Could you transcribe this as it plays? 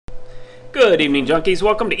Good evening, junkies.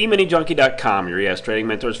 Welcome to EMiniJunkie.com, your ES Trading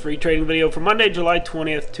Mentor's free trading video for Monday, July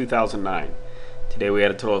 20th, 2009. Today we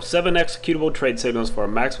had a total of 7 executable trade signals for a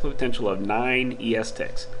maximum potential of 9 ES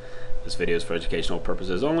ticks. This video is for educational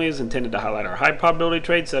purposes only, is intended to highlight our high probability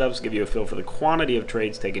trade setups, give you a feel for the quantity of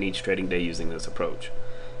trades taken each trading day using this approach.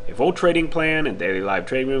 A full trading plan and daily live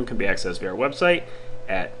trading room can be accessed via our website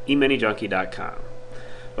at EMiniJunkie.com.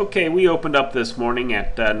 Okay, we opened up this morning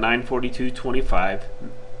at 942.25.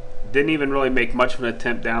 Didn't even really make much of an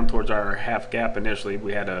attempt down towards our half gap initially.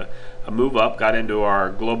 We had a move up, got into our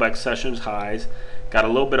Globex sessions highs, got a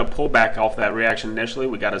little bit of pullback off that reaction initially.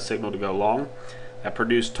 We got a signal to go long. That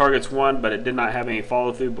produced targets 1, but it did not have any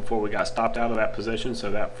follow through before we got stopped out of that position. So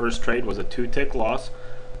that first trade was a 2-tick loss.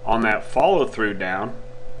 On that follow through down,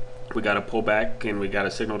 we got a pullback and we got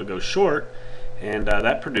a signal to go short, and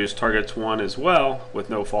that produced targets 1 as well with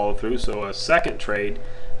no follow through. So a second trade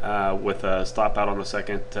with a stop out on the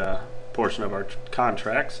second portion of our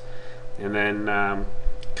contracts. And then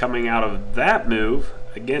coming out of that move,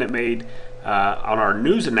 again, it made on our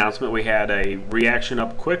news announcement, we had a reaction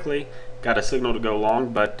up quickly, got a signal to go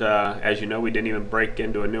long, but as you know, we didn't even break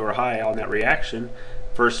into a newer high on that reaction.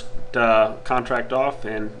 First contract off,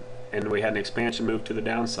 and we had an expansion move to the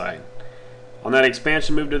downside. On that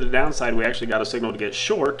expansion move to the downside, we actually got a signal to get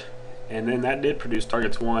short, and then that did produce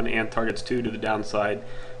targets 1 and targets 2 to the downside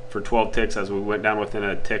for 12 ticks as we went down within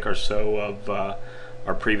a tick or so of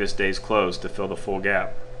our previous day's close to fill the full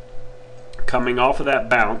gap. Coming off of that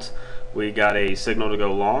bounce, we got a signal to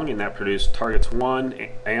go long, and that produced targets 1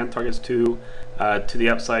 and targets 2 to the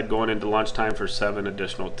upside going into lunchtime for 7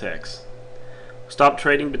 additional ticks. Stopped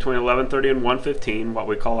trading between 11:30 and 1:15, what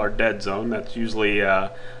we call our dead zone. That's usually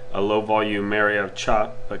a low volume area of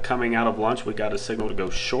chop, but coming out of lunch we got a signal to go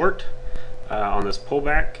short on this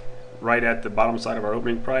pullback right at the bottom side of our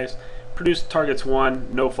opening price. Produced targets 1,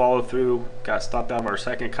 no follow through, got stopped out of our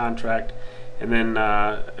second contract, and then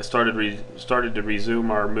started to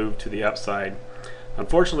resume our move to the upside.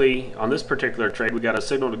 Unfortunately, on this particular trade, we got a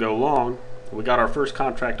signal to go long. We got our first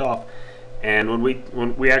contract off, and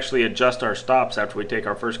when we actually adjust our stops after we take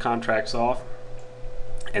our first contracts off,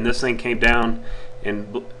 and this thing came down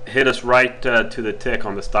and hit us right to the tick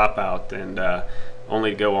on the stop out, and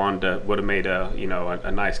only to go on to would have made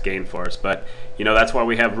a nice gain for us. But that's why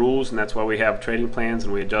we have rules, and that's why we have trading plans,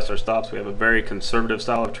 and we adjust our stops. We have a very conservative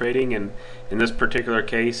style of trading, and in this particular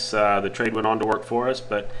case the trade went on to work for us,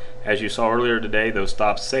 but as you saw earlier today, those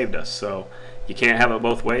stops saved us. So you can't have it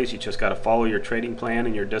both ways. You just got to follow your trading plan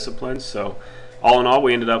and your disciplines. So all in all,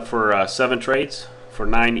 we ended up for 7 trades for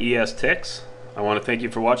 9 ES ticks. I want to thank you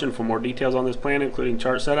for watching. For more details on this plan, including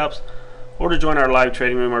chart setups, or to join our live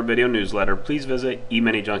trading room or video newsletter, please visit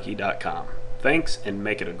EMiniJunkie.com. Thanks, and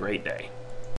make it a great day.